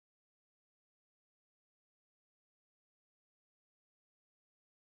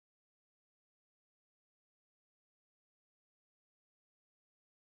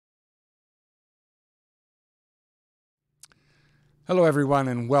Hello, everyone,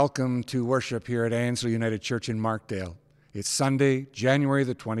 and welcome to worship here at Annesley United Church in Markdale. It's Sunday, January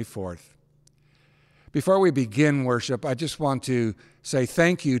the 24th. Before we begin worship, I just want to say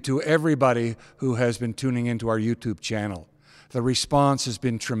thank you to everybody who has been tuning into our YouTube channel. The response has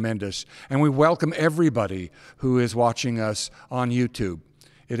been tremendous, and we welcome everybody who is watching us on YouTube.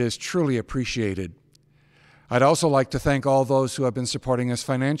 It is truly appreciated. I'd also like to thank all those who have been supporting us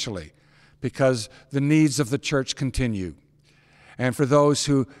financially, because the needs of the church continue. And for those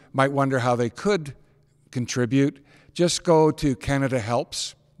who might wonder how they could contribute, just go to Canada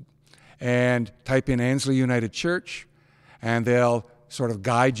Helps and type in Annesley United Church, and they'll sort of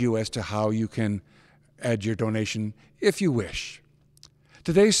guide you as to how you can add your donation if you wish.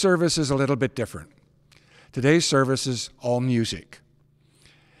 Today's service is a little bit different. Today's service is all music.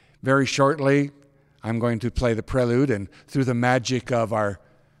 Very shortly, I'm going to play the prelude, and through the magic of our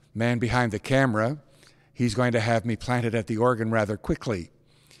man behind the camera, he's going to have me planted at the organ rather quickly.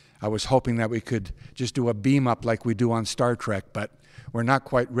 I was hoping that we could just do a beam up like we do on Star Trek, but we're not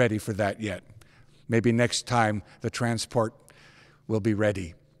quite ready for that yet. Maybe next time the transport will be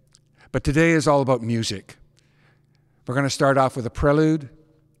ready. But today is all about music. We're going to start off with a prelude,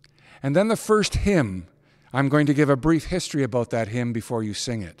 and then the first hymn. I'm going to give a brief history about that hymn before you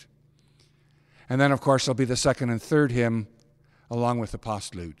sing it. And then, of course, there'll be the second and third hymn along with the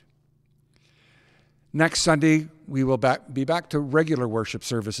postlude. Next Sunday, we will be back to regular worship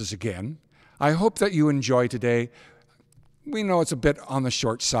services again. I hope that you enjoy today. We know it's a bit on the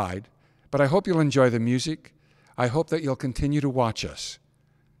short side, but I hope you'll enjoy the music. I hope that you'll continue to watch us.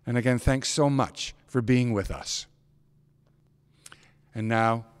 And again, thanks so much for being with us. And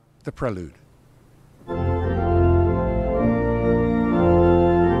now, the prelude.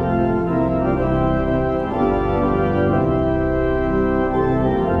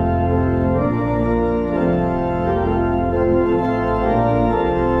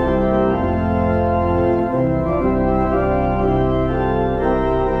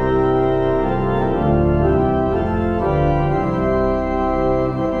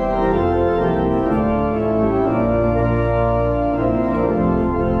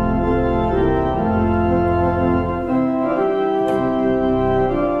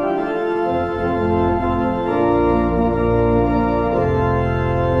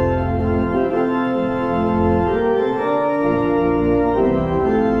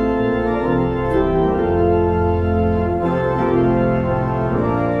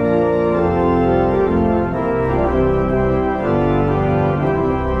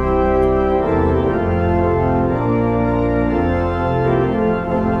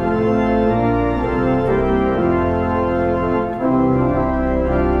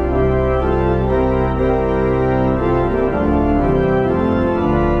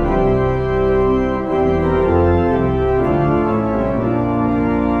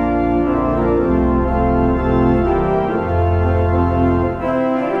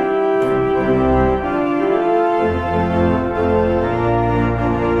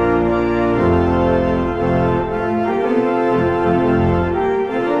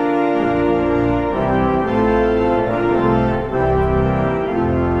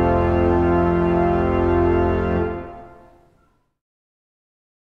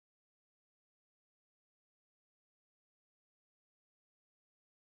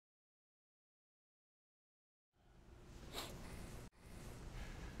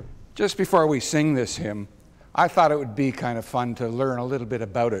 Just before we sing this hymn, I thought it would be kind of fun to learn a little bit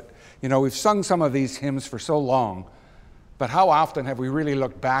about it. You know, we've sung some of these hymns for so long, but how often have we really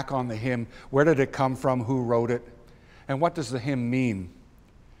looked back on the hymn? Where did it come from? Who wrote it? And what does the hymn mean?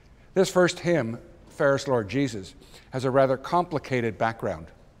 This first hymn, Fairest Lord Jesus, has a rather complicated background.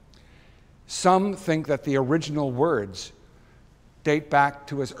 Some think that the original words date back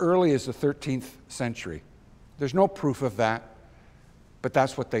to as early as the 13th century. There's no proof of that, but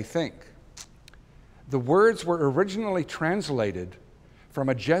that's what they think. The words were originally translated from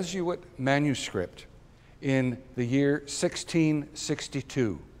a Jesuit manuscript in the year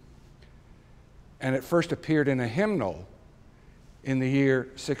 1662, and it first appeared in a hymnal in the year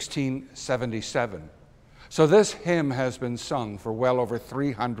 1677. So this hymn has been sung for well over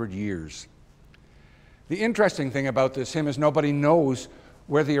 300 years. The interesting thing about this hymn is nobody knows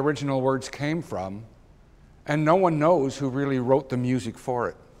where the original words came from, and no one knows who really wrote the music for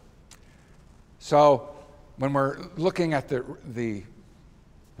it. So when we're looking at the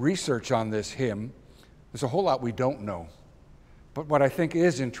research on this hymn, there's a whole lot we don't know. But what I think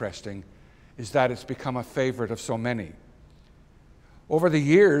is interesting is that it's become a favorite of so many. Over the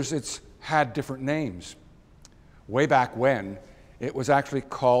years, it's had different names. Way back when, it was actually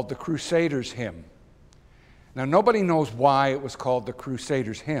called the Crusaders' Hymn. Now, nobody knows why it was called the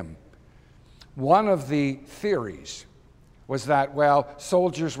Crusaders' Hymn. One of the theories was that, well,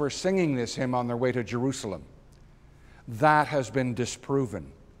 soldiers were singing this hymn on their way to Jerusalem. That has been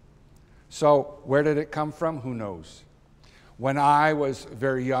disproven. So where did it come from? Who knows? When I was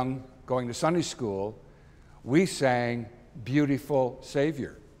very young, going to Sunday school, we sang Beautiful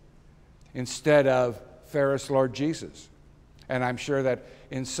Savior instead of Fairest Lord Jesus. And I'm sure that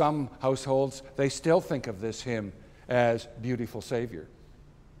in some households, they still think of this hymn as Beautiful Savior.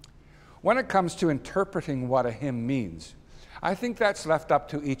 When it comes to interpreting what a hymn means, I think that's left up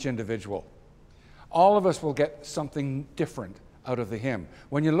to each individual. All of us will get something different out of the hymn.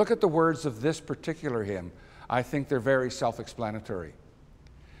 When you look at the words of this particular hymn, I think they're very self-explanatory.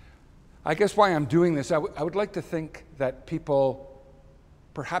 I guess why I'm doing this, I would like to think that people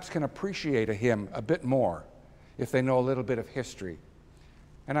perhaps can appreciate a hymn a bit more if they know a little bit of history.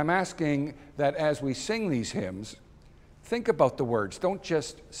 And I'm asking that as we sing these hymns, think about the words. Don't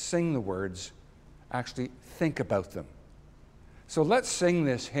just sing the words, actually think about them. So let's sing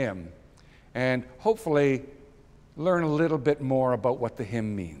this hymn and hopefully learn a little bit more about what the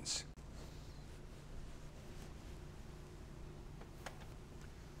hymn means.